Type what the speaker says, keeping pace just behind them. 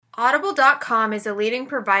Audible.com is a leading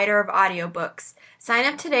provider of audiobooks. Sign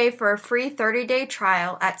up today for a free 30-day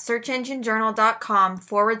trial at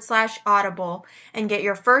searchenginejournal.com/audible and get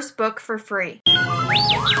your first book for free.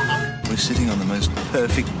 We're sitting on the most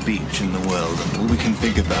perfect beach in the world, and all we can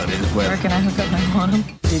think about is where can I hook up my modem?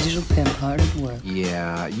 Digital pimp, hard at work.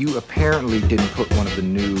 Yeah, you apparently didn't put one of the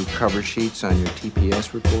new cover sheets on your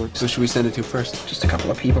TPS report. So should we send it to first? Just a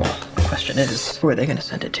couple of people. The question is, who are they going to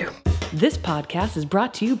send it to? This podcast is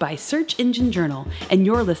brought to you by Search Engine Journal, and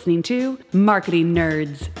you're listening to Marketing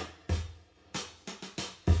Nerds.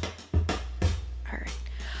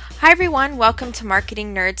 Hi everyone, welcome to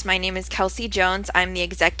Marketing Nerds. My name is Kelsey Jones. I'm the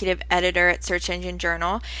executive editor at Search Engine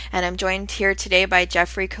Journal, and I'm joined here today by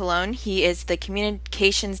Geoffrey Cologne. He is the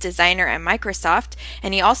communications designer at Microsoft,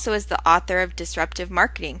 and he also is the author of Disruptive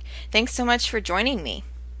Marketing. Thanks so much for joining me.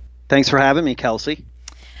 Thanks for having me, Kelsey.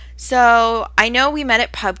 So I know we met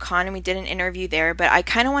at PubCon and we did an interview there, but I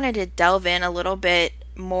kind of wanted to delve in a little bit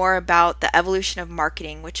more about the evolution of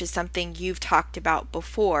marketing, which is something you've talked about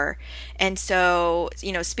before. And so,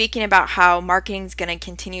 speaking about how marketing is going to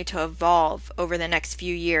continue to evolve over the next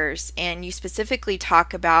few years, and you specifically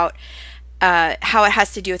talk about how it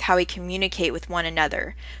has to do with how we communicate with one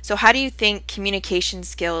another. So how do you think communication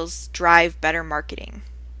skills drive better marketing?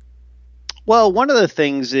 Well, one of the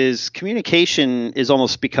things is communication is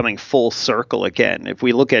almost becoming full circle again. If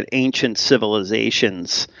we look at ancient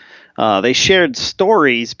civilizations, they shared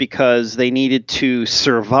stories because they needed to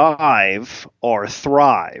survive or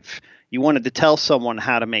thrive. You wanted to tell someone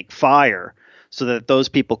how to make fire so that those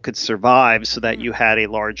people could survive, so that you had a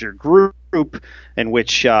larger group in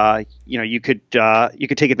which you could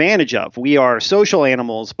take advantage of. We are social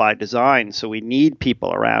animals by design, so we need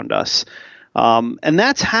people around us. And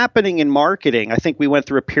that's happening in marketing. I think we went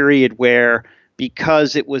through a period where,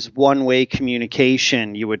 because it was one-way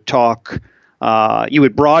communication, you would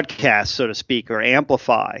broadcast, so to speak, or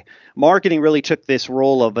amplify. Marketing really took this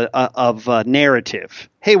role of a narrative.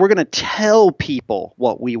 Hey, we're going to tell people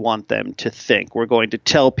what we want them to think. We're going to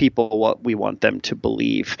tell people what we want them to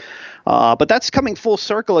believe. But that's coming full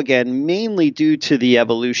circle again, mainly due to the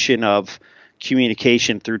evolution of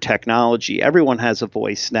communication through technology. Everyone has a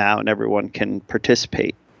voice now, and everyone can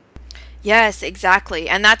participate. Yes, exactly.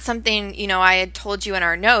 And that's something, I had told you in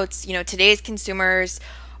our notes, today's consumers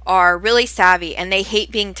are really savvy and they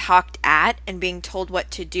hate being talked at and being told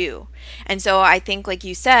what to do. And so I think, like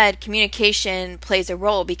you said, communication plays a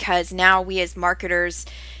role, because now we as marketers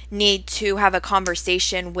need to have a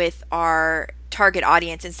conversation with our target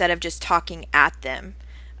audience instead of just talking at them.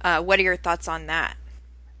 What are your thoughts on that?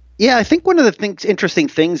 Yeah, I think one of the interesting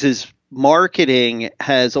things is marketing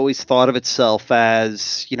has always thought of itself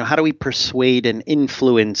as, how do we persuade and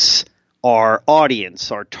influence our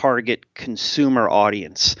audience, our target consumer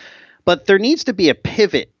audience? But there needs to be a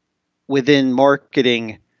pivot within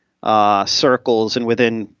marketing circles and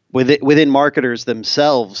within marketers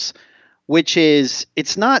themselves, which is,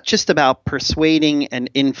 it's not just about persuading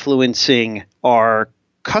and influencing our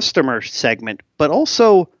customer segment, but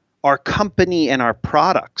also our company and our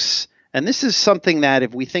products. And this is something that,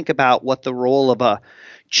 if we think about what the role of a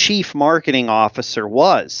chief marketing officer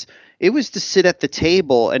was, it was to sit at the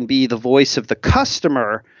table and be the voice of the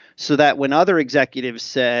customer, so that when other executives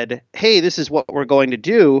said, hey, this is what we're going to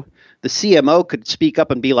do, the CMO could speak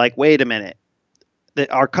up and be like, wait a minute,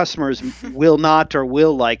 that our customers will not or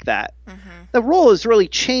will like that. Mm-hmm. The role has really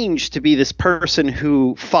changed to be this person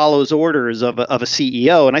who follows orders of a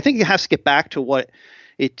CEO. And I think it has to get back to what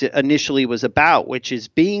it initially was about, which is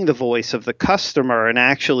being the voice of the customer and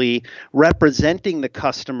actually representing the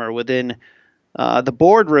customer within the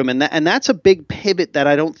boardroom. And that's a big pivot that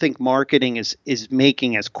I don't think marketing is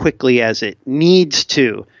making as quickly as it needs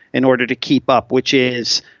to in order to keep up, which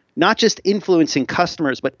is not just influencing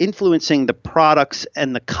customers, but influencing the products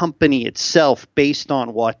and the company itself based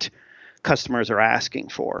on what customers are asking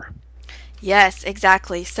for. Yes,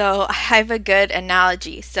 exactly. So I have a good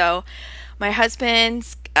analogy. So my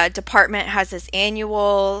husband's department has this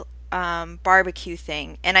annual barbecue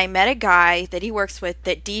thing, and I met a guy that he works with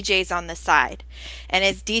that DJs on the side, and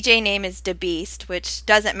his DJ name is DeBeast, which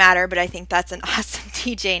doesn't matter, but I think that's an awesome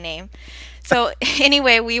DJ name. So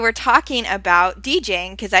anyway, we were talking about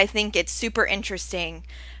DJing because I think it's super interesting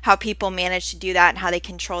how people manage to do that and how they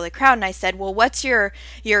control the crowd. And I said, well, what's your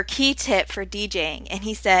key tip for DJing? And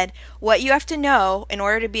he said, what you have to know in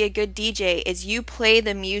order to be a good DJ is you play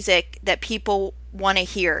the music that people want to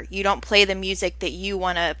hear. You don't play the music that you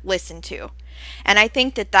want to listen to. And I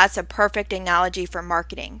think that that's a perfect analogy for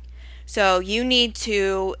marketing. So you need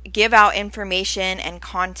to give out information and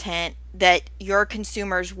content that your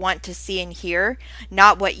consumers want to see and hear,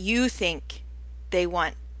 not what you think they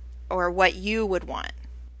want or what you would want.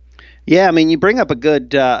 Yeah, I mean, you bring up a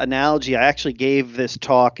good analogy. I actually gave this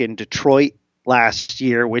talk in Detroit last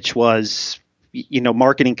year, which was,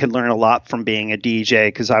 marketing can learn a lot from being a DJ,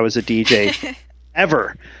 because I was a DJ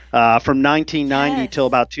ever from 1990 till Yes.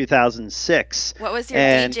 about 2006. What was your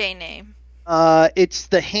And DJ name? it's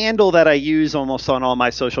the handle that I use almost on all my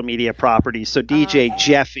social media properties. So DJ Okay.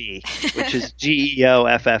 Geoffrey, which is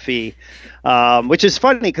Geoffe, which is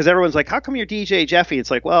funny because everyone's like, "How come you're DJ Geoffrey?"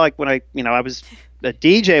 It's like, well, like when I was a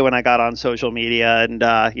DJ when I got on social media and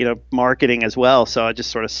marketing as well. So I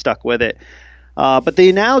just sort of stuck with it. But the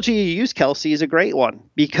analogy you use, Kelsey, is a great one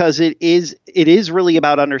because it is really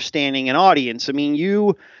about understanding an audience. I mean,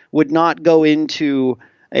 you would not go into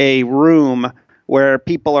a room where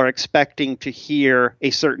people are expecting to hear a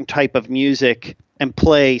certain type of music and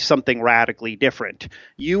play something radically different.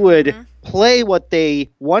 You would play what they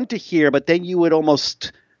want to hear, but then you would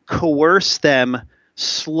almost coerce them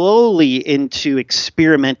slowly into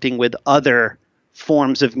experimenting with other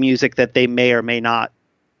forms of music that they may or may not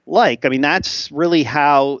like. I mean, that's really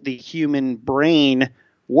how the human brain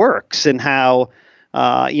works and how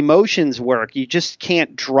emotions work. You just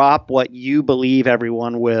can't drop what you believe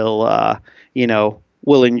everyone will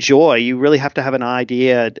enjoy. You really have to have an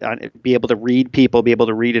idea, be able to read people, be able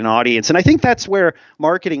to read an audience. And I think that's where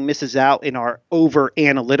marketing misses out in our over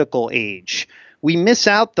analytical age. We miss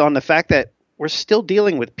out on the fact that we're still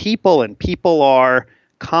dealing with people, and people are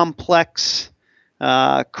complex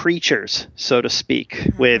creatures, so to speak,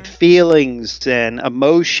 with feelings and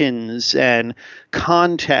emotions and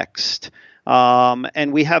context.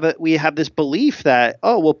 And we have this belief that,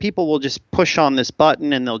 oh, well, people will just push on this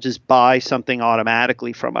button and they'll just buy something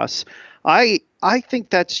automatically from us. I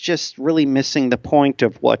think that's just really missing the point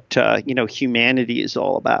of what humanity is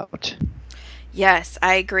all about. Yes,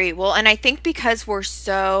 I agree. Well, and I think because we're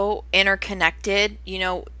so interconnected,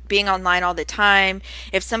 being online all the time,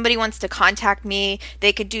 if somebody wants to contact me,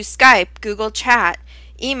 they could do Skype, Google Chat,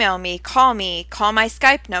 email me, call my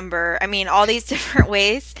Skype number. I mean, all these different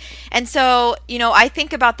ways. And so, I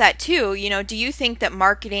think about that too. Do you think that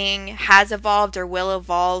marketing has evolved or will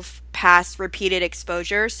evolve past repeated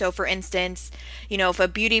exposure? So for instance, if a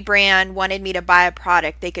beauty brand wanted me to buy a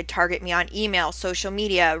product, they could target me on email, social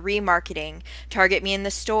media, remarketing, target me in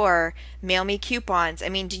the store, mail me coupons. I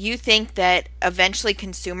mean, do you think that eventually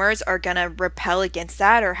consumers are going to repel against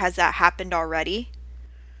that, or has that happened already?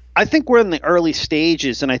 I think we're in the early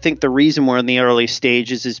stages, and I think the reason we're in the early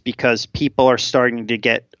stages is because people are starting to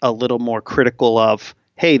get a little more critical of,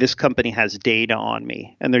 hey, this company has data on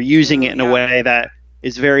me, and they're using it in a way that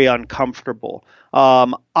is very uncomfortable.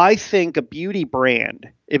 I think a beauty brand,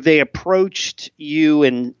 if they approached you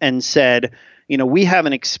and said, we have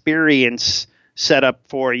an experience set up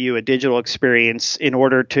for you, a digital experience, in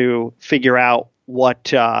order to figure out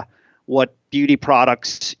what beauty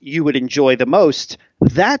products you would enjoy the most,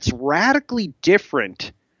 that's radically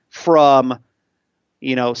different from,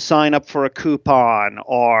 sign up for a coupon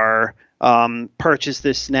or purchase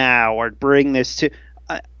this now or bring this to.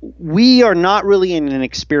 We are not really in an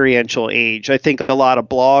experiential age. I think a lot of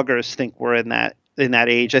bloggers think we're in that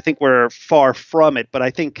age. I think we're far from it, but I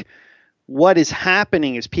think what is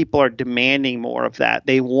happening is people are demanding more of that.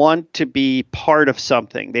 They want to be part of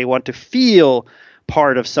something. They want to feel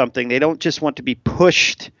part of something. They don't just want to be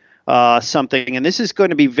pushed something. And this is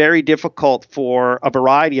going to be very difficult for a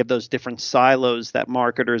variety of those different silos that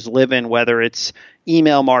marketers live in, whether it's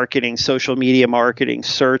email marketing, social media marketing,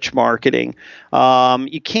 search marketing.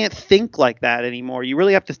 You can't think like that anymore. You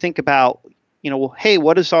really have to think about, hey,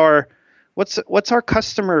 what's our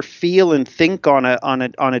customer feel and think on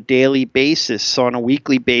a daily basis, on a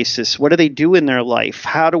weekly basis? What do they do in their life?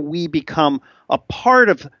 How do we become a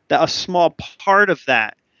small part of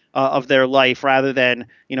that, of their life, rather than,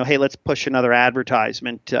 hey, let's push another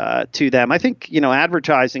advertisement to them. I think,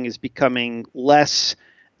 advertising is becoming less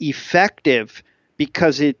effective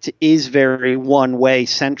because it is very one-way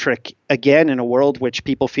centric, again, in a world which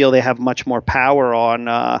people feel they have much more power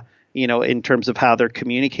on, in terms of how they're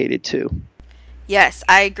communicated to. Yes,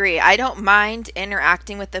 I agree. I don't mind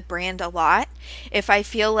interacting with the brand a lot if I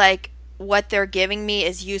feel like what they're giving me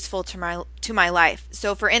is useful to my life.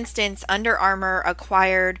 So for instance, Under Armour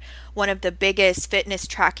acquired one of the biggest fitness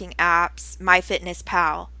tracking apps,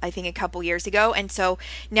 MyFitnessPal, I think a couple years ago. And so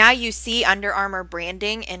now you see Under Armour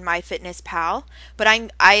branding in MyFitnessPal, but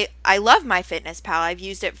I love MyFitnessPal. I've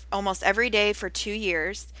used it almost every day for 2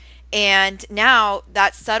 years. And now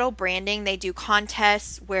that subtle branding, they do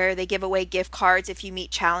contests where they give away gift cards if you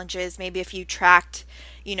meet challenges, maybe if you tracked,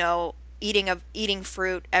 eating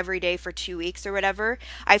fruit every day for 2 weeks or whatever.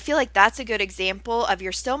 I feel like that's a good example of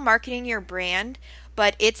you're still marketing your brand,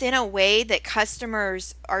 but it's in a way that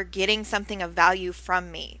customers are getting something of value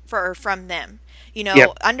from me or from them.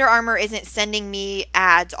 Yep. Under Armour isn't sending me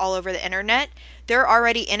ads all over the internet. They're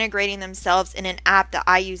already integrating themselves in an app that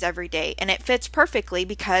I use every day, and it fits perfectly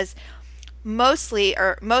because mostly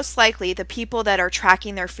or most likely the people that are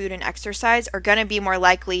tracking their food and exercise are going to be more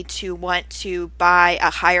likely to want to buy a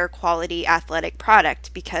higher quality athletic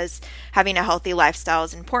product because having a healthy lifestyle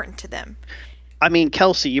is important to them. I mean,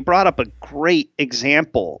 Kelsey, you brought up a great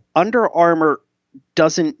example. Under Armour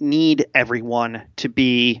doesn't need everyone to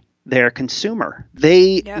be their consumer.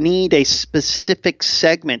 They Yep. need a specific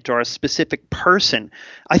segment or a specific person.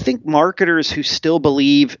 I think marketers who still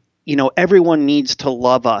believe, everyone needs to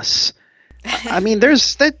love us. I mean,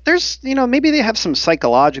 there's maybe they have some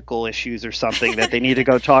psychological issues or something that they need to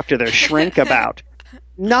go talk to their shrink about.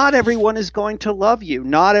 Not everyone is going to love you.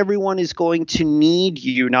 Not everyone is going to need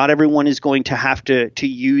you. Not everyone is going to have to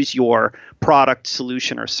use your product,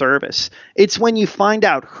 solution, or service. It's when you find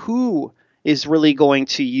out who is really going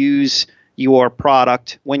to use your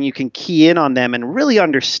product, when you can key in on them and really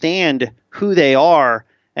understand who they are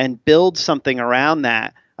and build something around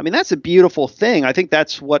that. I mean, that's a beautiful thing. I think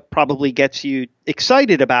that's what probably gets you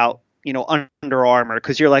excited about, Under Armour,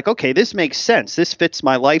 because you're like, okay, this makes sense. This fits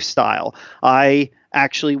my lifestyle. I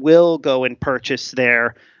actually will go and purchase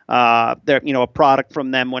their a product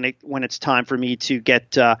from them when it's time for me to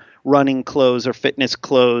get running clothes or fitness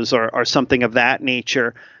clothes or something of that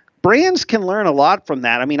nature. Brands can learn a lot from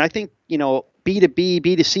that. I mean, I think, B2B,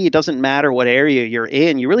 B2C, it doesn't matter what area you're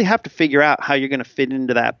in. You really have to figure out how you're going to fit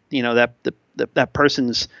into that, that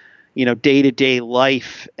person's, day-to-day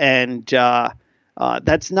life. And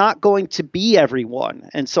that's not going to be everyone.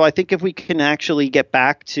 And so I think if we can actually get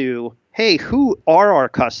back to, hey, who are our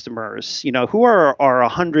customers? Who are our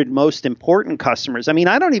 100 most important customers? I mean,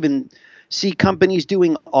 I don't even see companies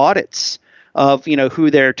doing audits of,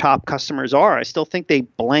 who their top customers are. I still think they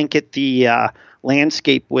blanket the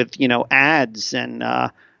landscape with, ads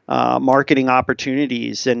and marketing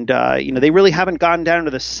opportunities. And, they really haven't gotten down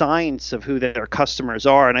to the science of who their customers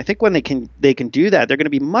are. And I think when they can do that, they're going to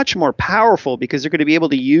be much more powerful because they're going to be able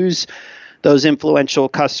to use those influential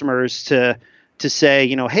customers to say,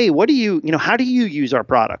 hey, what do you, how do you use our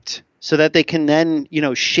product? So that they can then,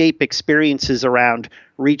 shape experiences around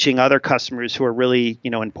reaching other customers who are really,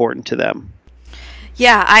 important to them.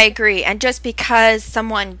 Yeah, I agree. And just because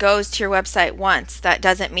someone goes to your website once, that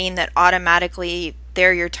doesn't mean that automatically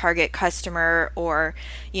they're your target customer or,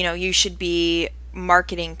 you should be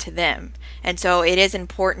marketing to them. And so it is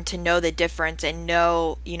important to know the difference and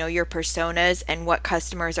know, your personas and what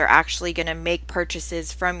customers are actually going to make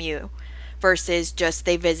purchases from you versus just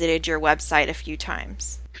they visited your website a few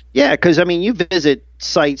times. Yeah, because I mean, you visit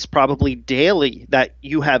sites probably daily that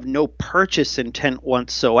you have no purchase intent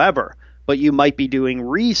whatsoever, but you might be doing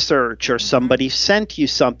research or somebody sent you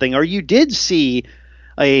something or you did see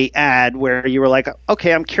a ad where you were like,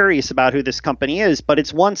 okay, I'm curious about who this company is, but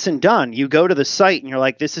it's once and done. You go to the site and you're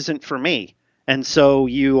like, this isn't for me. And so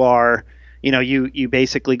you are, you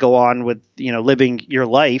basically go on with, living your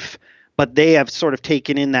life. But they have sort of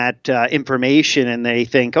taken in that information and they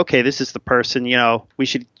think, okay, this is the person, we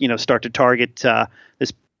should, start to target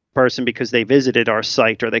this person because they visited our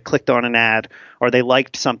site or they clicked on an ad or they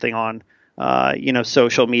liked something on,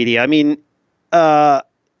 social media. I mean,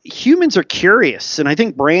 humans are curious. And I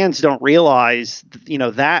think brands don't realize,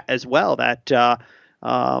 that as well, that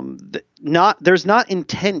there's not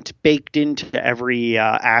intent baked into every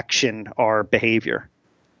action or behavior.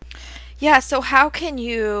 Yeah, so how can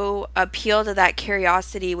you appeal to that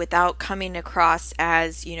curiosity without coming across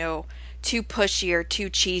as, too pushy or too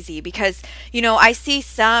cheesy? Because, I see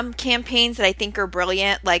some campaigns that I think are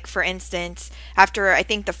brilliant. Like, for instance, after I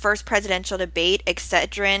think the first presidential debate,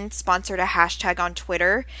 Excedrin sponsored a hashtag on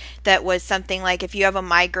Twitter that was something like, if you have a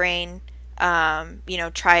migraine,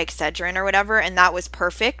 try Excedrin or whatever. And that was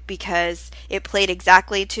perfect because it played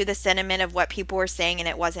exactly to the sentiment of what people were saying and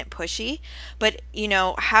it wasn't pushy. But,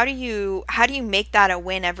 how do you make that a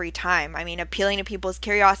win every time? I mean, appealing to people's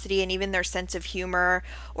curiosity and even their sense of humor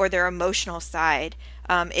or their emotional side.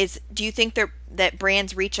 Do you think that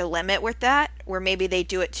brands reach a limit with that where maybe they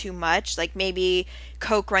do it too much? Like maybe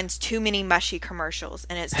Coke runs too many mushy commercials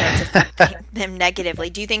and it starts affecting them negatively.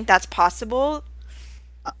 Do you think that's possible?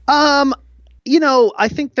 I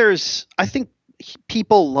think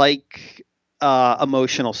people like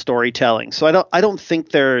emotional storytelling. So I don't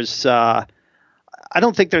think there's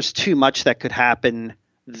too much that could happen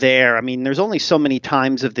there. I mean, there's only so many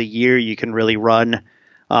times of the year you can really run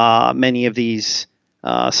many of these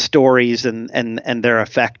stories and they're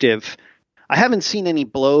effective. I haven't seen any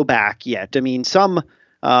blowback yet. I mean, some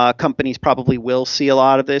companies probably will see a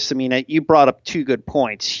lot of this. I mean, you brought up two good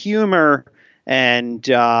points. Humor and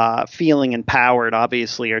feeling empowered,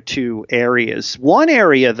 obviously, are two areas. One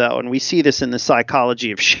area, though, and we see this in the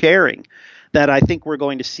psychology of sharing, that I think we're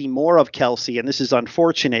going to see more of, Kelsey, and this is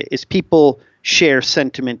unfortunate, is people share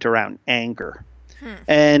sentiment around anger.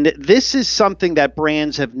 And this is something that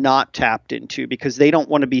brands have not tapped into because they don't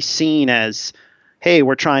want to be seen as, hey,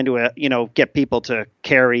 we're trying to, get people to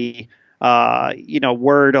carry,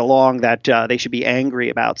 word along that they should be angry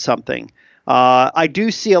about something. I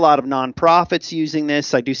do see a lot of nonprofits using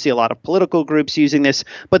this. I do see a lot of political groups using this,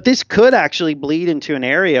 but this could actually bleed into an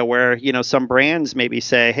area where, some brands maybe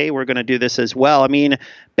say, hey, we're going to do this as well. I mean,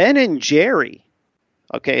 Ben and Jerry,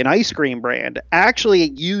 an ice cream brand,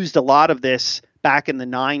 actually used a lot of this back in the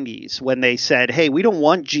 90s when they said, hey, we don't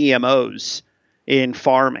want GMOs in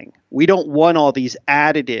farming. We don't want all these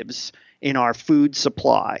additives in our food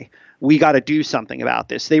supply. We got to do something about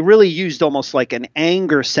this. They really used almost like an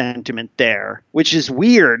anger sentiment there, which is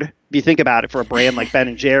weird if you think about it for a brand like Ben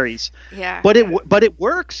and Jerry's. Yeah. But it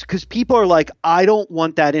works because people are like, I don't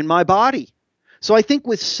want that in my body. So I think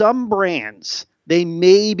with some brands, they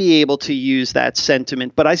may be able to use that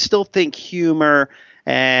sentiment, but I still think humor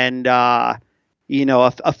and a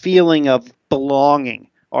feeling of belonging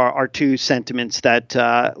are two sentiments that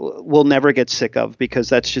we'll never get sick of because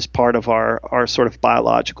that's just part of our sort of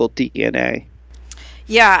biological DNA.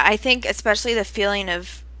 Yeah, I think especially the feeling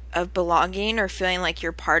of belonging or feeling like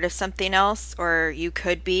you're part of something else or you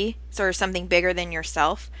could be sort of something bigger than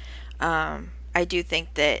yourself. I do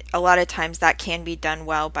think that a lot of times that can be done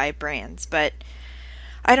well by brands, but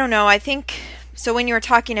I don't know. I think so. When you were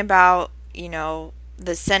talking about,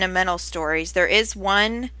 the sentimental stories, there is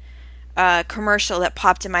one commercial that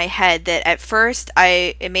popped in my head that at first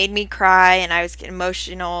it made me cry and I was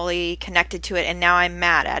emotionally connected to it, and now I'm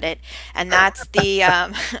mad at it. And that's the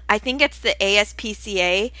I think it's the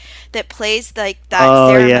ASPCA that plays like that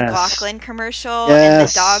Sarah McLachlan commercial and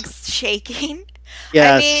the dog's shaking.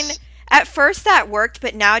 Yes. I mean, at first that worked,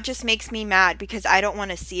 but now it just makes me mad because I don't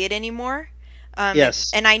want to see it anymore.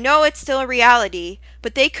 Yes. And I know it's still a reality,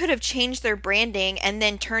 but they could have changed their branding and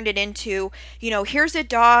then turned it into, here's a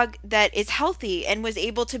dog that is healthy and was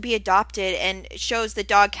able to be adopted and shows the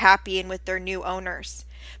dog happy and with their new owners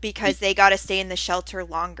because they got to stay in the shelter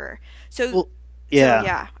longer. So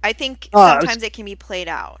I think sometimes it can be played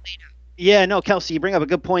out. Yeah, no, Kelsey, you bring up a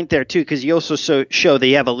good point there too, because you also show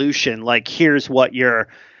the evolution. Like, here's what your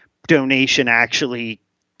donation actually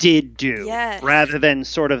did do, rather than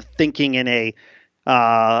sort of thinking in a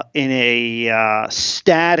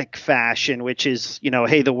static fashion, which is,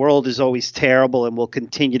 hey, the world is always terrible and will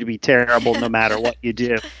continue to be terrible no matter what you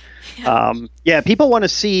do. People want to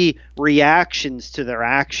see reactions to their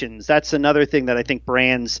actions. That's another thing that I think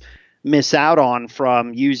brands miss out on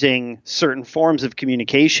from using certain forms of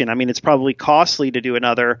communication. I mean, it's probably costly to do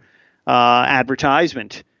another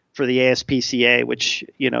advertisement for the ASPCA, which,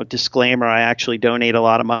 disclaimer, I actually donate a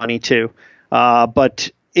lot of money to.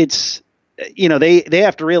 But it's, they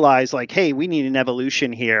have to realize like, hey, we need an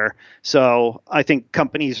evolution here. So I think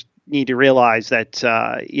companies need to realize that,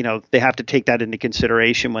 they have to take that into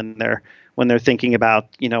consideration when they're thinking about,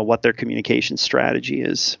 what their communication strategy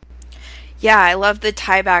is. Yeah, I love the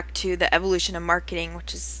tie back to the evolution of marketing,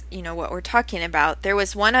 which is, what we're talking about. There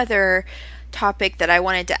was one other topic that I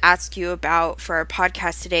wanted to ask you about for our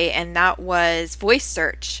podcast today, and that was voice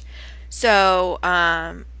search. So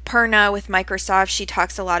Perna with Microsoft, she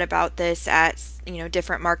talks a lot about this at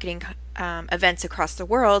different marketing events across the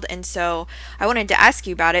world, and so I wanted to ask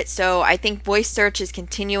you about it. So I think voice search is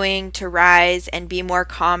continuing to rise and be more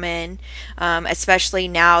common, especially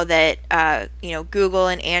now that Google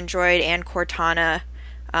and Android and Cortana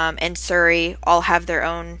and Siri all have their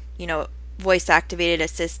own voice activated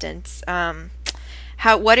assistants.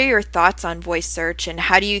 What are your thoughts on voice search, and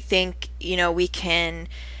how do you think we can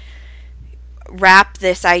wrap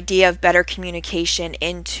this idea of better communication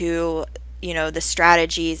into the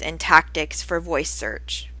strategies and tactics for voice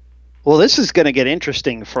search? Well, this is going to get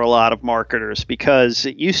interesting for a lot of marketers because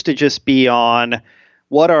it used to just be on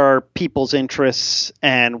what are people's interests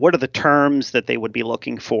and what are the terms that they would be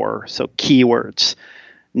looking for, so keywords.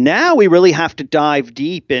 Now we really have to dive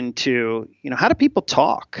deep into, how do people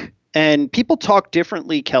talk? And people talk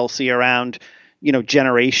differently, Kelsey, around,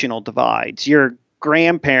 generational divides. Your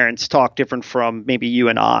grandparents talk different from maybe you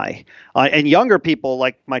and I. And younger people,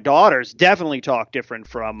 like my daughters, definitely talk different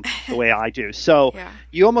from the way I do. So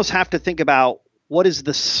you almost have to think about what is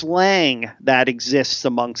the slang that exists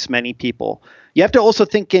amongst many people. You have to also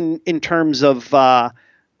think in terms of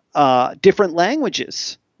different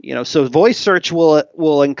languages. So voice search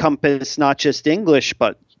will encompass not just English,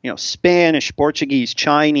 but Spanish, Portuguese,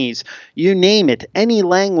 Chinese, you name it. Any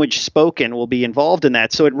language spoken will be involved in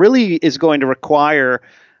that. So it really is going to require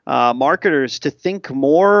marketers to think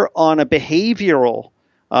more on a behavioral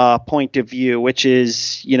point of view, which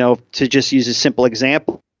is, to just use a simple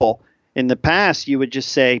example. In the past, you would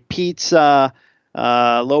just say pizza,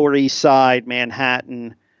 Lower East Side,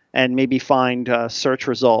 Manhattan, and maybe find a search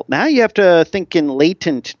result. Now you have to think in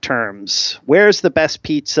latent terms. Where's the best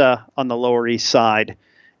pizza on the Lower East Side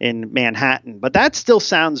in Manhattan? But that still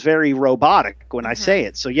sounds very robotic when I say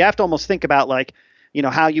it. So you have to almost think about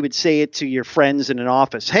how you would say it to your friends in an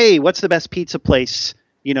office. Hey, what's the best pizza place,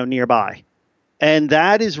 nearby? And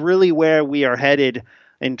that is really where we are headed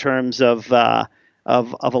in terms of a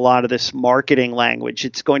lot of this marketing language.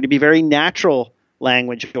 It's going to be very natural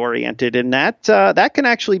language oriented, and that can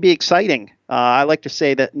actually be exciting. I like to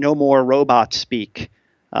say that no more robots speak.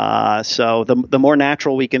 So the more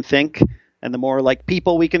natural we can think, and the more like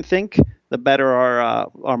people we can think, the better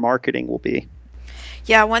our marketing will be.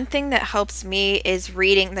 Yeah, one thing that helps me is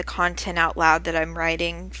reading the content out loud that I'm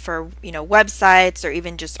writing for, websites or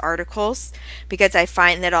even just articles, because I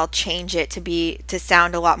find that I'll change it to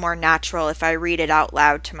sound a lot more natural if I read it out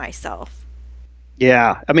loud to myself.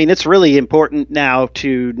 Yeah, I mean, it's really important now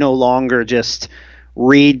to no longer just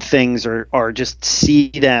read things or just see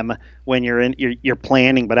them when you're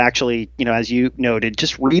planning, but actually, as you noted,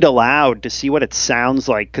 just read aloud to see what it sounds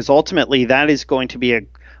like, because ultimately that is going to be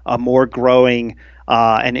a more growing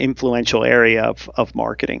and influential area of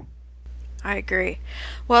marketing. I agree.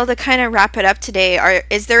 Well, to kind of wrap it up today,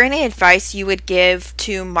 is there any advice you would give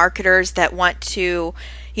to marketers that want to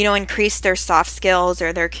increase their soft skills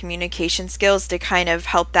or their communication skills to kind of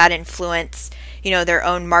help that influence, their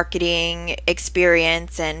own marketing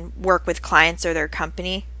experience and work with clients or their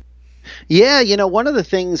company? Yeah, one of the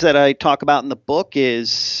things that I talk about in the book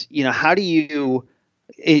is, how do you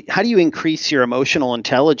increase your emotional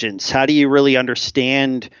intelligence? How do you really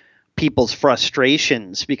understand people's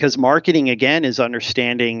frustrations? Because marketing, again, is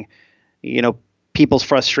understanding, people's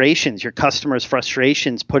frustrations, your customers'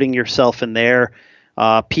 frustrations, putting yourself in their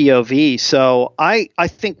POV. So I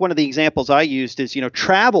think one of the examples I used is,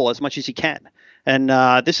 travel as much as you can. And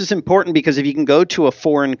this is important because if you can go to a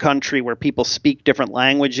foreign country where people speak different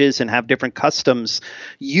languages and have different customs,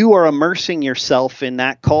 you are immersing yourself in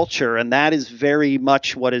that culture. And that is very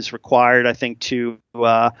much what is required, I think, to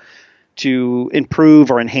improve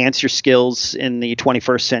or enhance your skills in the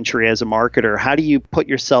 21st century as a marketer. How do you put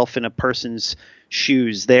yourself in a person's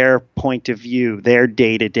shoes, their point of view, their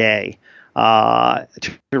day-to-day,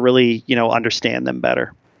 to really, understand them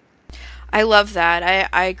better? I love that.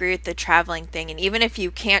 I agree with the traveling thing. And even if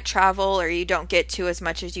you can't travel or you don't get to as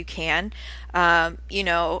much as you can,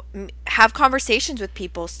 have conversations with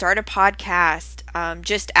people, start a podcast,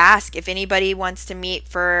 just ask if anybody wants to meet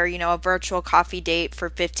for, a virtual coffee date for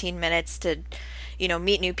 15 minutes to,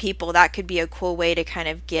 meet new people. That could be a cool way to kind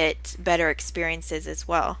of get better experiences as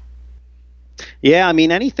well. Yeah, I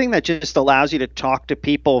mean, anything that just allows you to talk to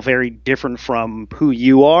people very different from who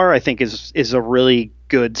you are, I think is a really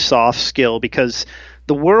good soft skill, because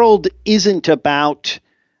the world isn't about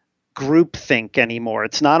groupthink anymore.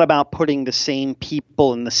 It's not about putting the same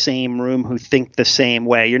people in the same room who think the same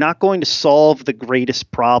way. You're not going to solve the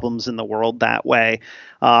greatest problems in the world that way.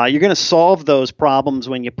 You're going to solve those problems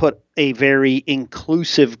when you put a very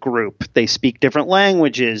inclusive group. They speak different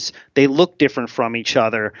languages. They look different from each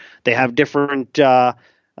other. They have different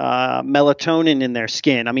melatonin in their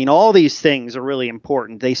skin. I mean, all these things are really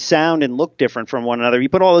important. They sound and look different from one another. You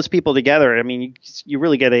put all those people together, I mean, you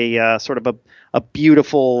really get a sort of a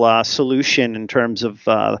beautiful solution in terms of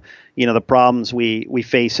the problems we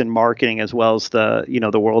face in marketing, as well as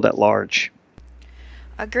the world at large.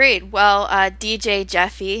 Agreed. Well, DJ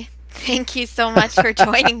Geoffrey, thank you so much for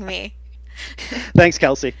joining me. Thanks,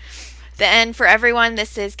 Kelsey. And for everyone,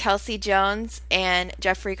 this is Kelsey Jones and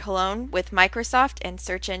Geoffrey Colon with Microsoft and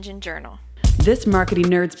Search Engine Journal. This Marketing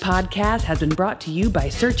Nerds podcast has been brought to you by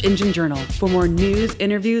Search Engine Journal. For more news,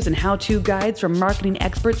 interviews, and how-to guides from marketing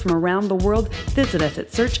experts from around the world, visit us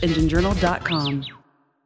at searchenginejournal.com.